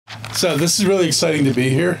So this is really exciting to be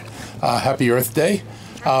here. Happy Earth Day.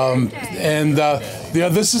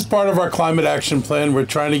 This is part of our climate action plan. We're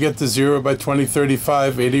trying to get to zero by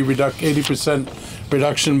 2035, 80%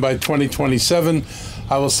 reduction by 2027.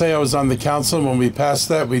 I will say I was on the council when we passed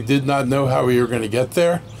that. We did not know how we were going to get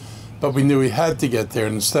there, but we knew we had to get there.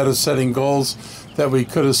 And instead of setting goals that we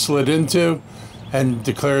could have slid into and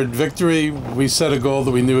declared victory, we set a goal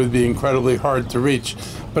that we knew would be incredibly hard to reach.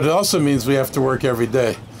 But it also means we have to work every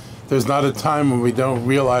day. There's not a time when we don't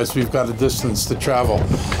realize we've got a distance to travel.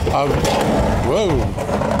 Whoa.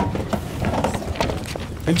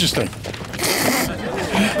 Interesting.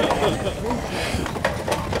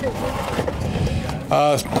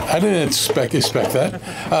 I didn't expect that.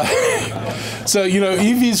 So,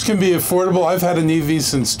 EVs can be affordable. I've had an EV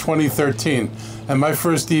since 2013. And my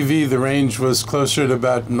first EV, the range was closer to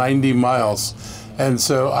about 90 miles. And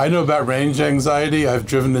so I know about range anxiety. I've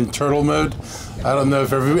driven in turtle mode. I don't know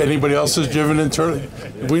if anybody else has driven in turtle.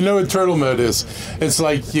 We know what turtle mode is. It's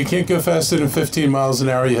like you can't go faster than 15 miles an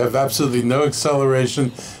hour. You have absolutely no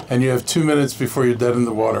acceleration, and you have 2 minutes before you're dead in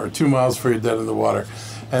the water, or 2 miles before you're dead in the water.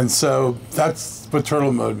 And so that's what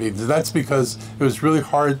turtle mode means. That's because it was really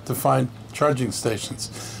hard to find charging stations.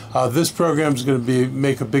 This program is going to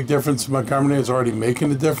make a big difference in Montgomery. It's already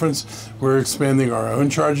making a difference. We're expanding our own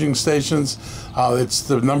charging stations. It's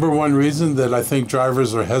the #1 reason that I think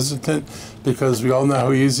drivers are hesitant, because we all know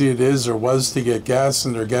how easy it is or was to get gas,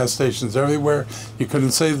 and there are gas stations everywhere. You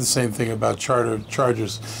couldn't say the same thing about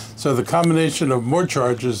chargers. So the combination of more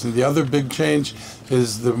chargers, and the other big change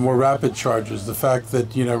is the more rapid chargers. The fact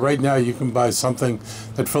that, right now you can buy something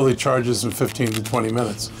that fully charges in 15 to 20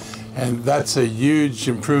 minutes. And that's a huge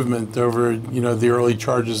improvement over, the early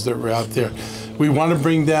charges that were out there. We want to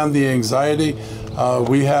bring down the anxiety.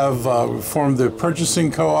 We have formed the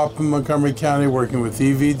purchasing co-op in Montgomery County, working with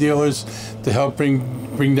EV dealers to help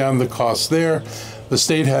bring down the cost there. The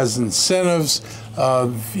state has incentives.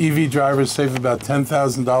 EV drivers save about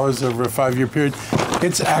 $10,000 over a 5-year period.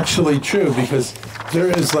 It's actually true, because there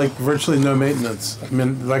is virtually no maintenance. I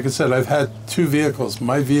mean, like I said, I've had 2 vehicles.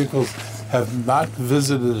 My vehicles have not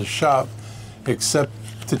visited a shop except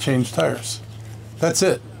to change tires. That's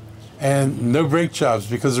it. And no brake jobs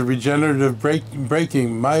because of regenerative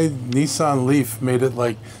braking. My Nissan Leaf made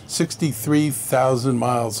it 63,000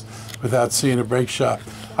 miles without seeing a brake shop.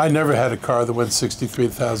 I never had a car that went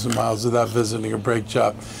 63,000 miles without visiting a brake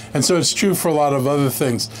shop. And so it's true for a lot of other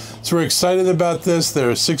things. So we're excited about this. There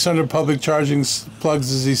are 600 public charging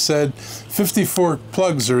plugs, as he said. 54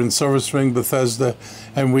 plugs are in Silver Spring, Bethesda,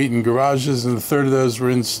 and Wheaton garages, and a third of those were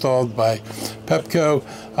installed by Pepco.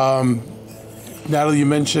 Natalie, you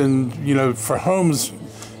mentioned, for homes,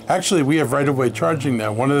 actually we have right-of-way charging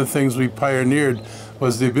now. One of the things we pioneered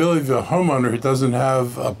was the ability of a homeowner who doesn't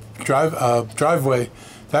have a driveway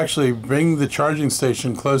to actually bring the charging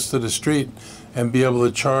station close to the street and be able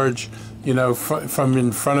to charge, from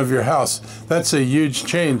in front of your house. That's a huge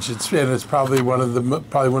change. It's probably one of the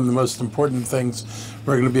most important things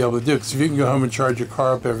we're going to be able to do. Because if you can go home and charge your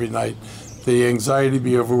car up every night, the anxiety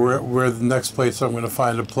be over where the next place I'm going to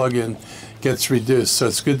find a plug-in gets reduced. So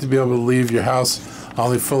it's good to be able to leave your house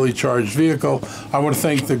on a fully charged vehicle. I want to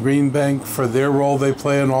thank the Green Bank for their role they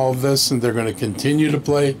play in all of this, and they're going to continue to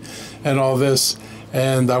play in all this.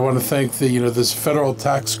 And I want to thank this federal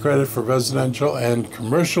tax credit for residential and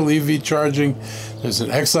commercial EV charging. There's an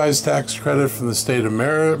excise tax credit from the state of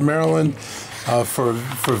Maryland for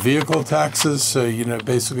vehicle taxes. So,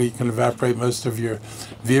 basically you can evaporate most of your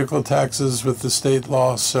vehicle taxes with the state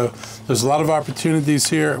law. So there's a lot of opportunities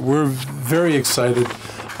here. We're very excited.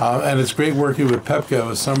 And it's great working with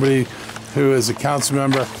Pepco. As somebody who, as a council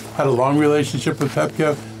member, had a long relationship with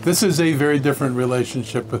Pepco, this is a very different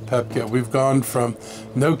relationship with Pepco. We've gone from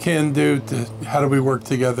no can do to how do we work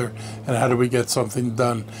together and how do we get something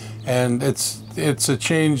done. And it's a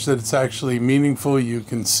change that it's actually meaningful. You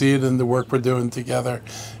can see it in the work we're doing together.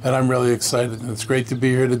 And I'm really excited. And it's great to be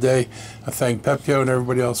here today. I thank Pepco and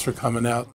everybody else for coming out.